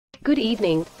Good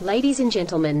evening, ladies and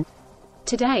gentlemen.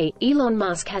 Today, Elon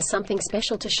Musk has something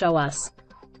special to show us.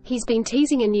 He's been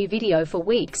teasing a new video for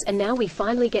weeks and now we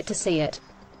finally get to see it.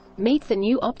 Meet the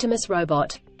new Optimus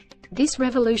Robot. This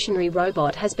revolutionary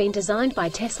robot has been designed by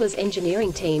Tesla's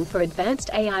engineering team for advanced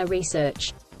AI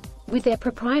research. With their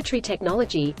proprietary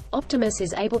technology, Optimus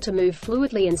is able to move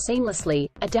fluidly and seamlessly,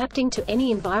 adapting to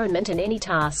any environment and any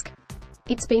task.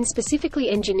 It's been specifically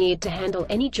engineered to handle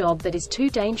any job that is too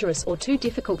dangerous or too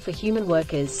difficult for human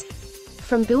workers.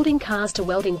 From building cars to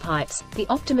welding pipes, the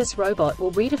Optimus Robot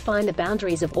will redefine the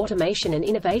boundaries of automation and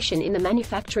innovation in the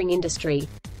manufacturing industry.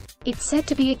 It's said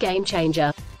to be a game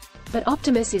changer. But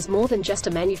Optimus is more than just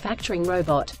a manufacturing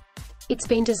robot. It's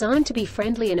been designed to be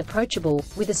friendly and approachable,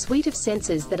 with a suite of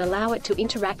sensors that allow it to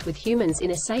interact with humans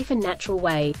in a safe and natural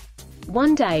way.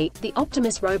 One day, the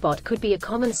Optimus Robot could be a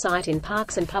common sight in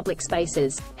parks and public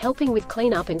spaces, helping with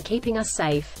cleanup and keeping us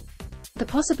safe. The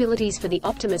possibilities for the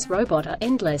Optimus Robot are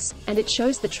endless, and it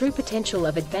shows the true potential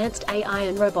of advanced AI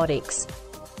and robotics.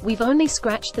 We've only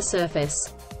scratched the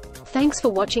surface. Thanks for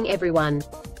watching, everyone.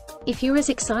 If you're as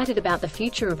excited about the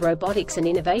future of robotics and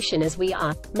innovation as we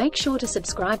are, make sure to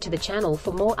subscribe to the channel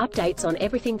for more updates on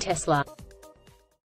everything Tesla.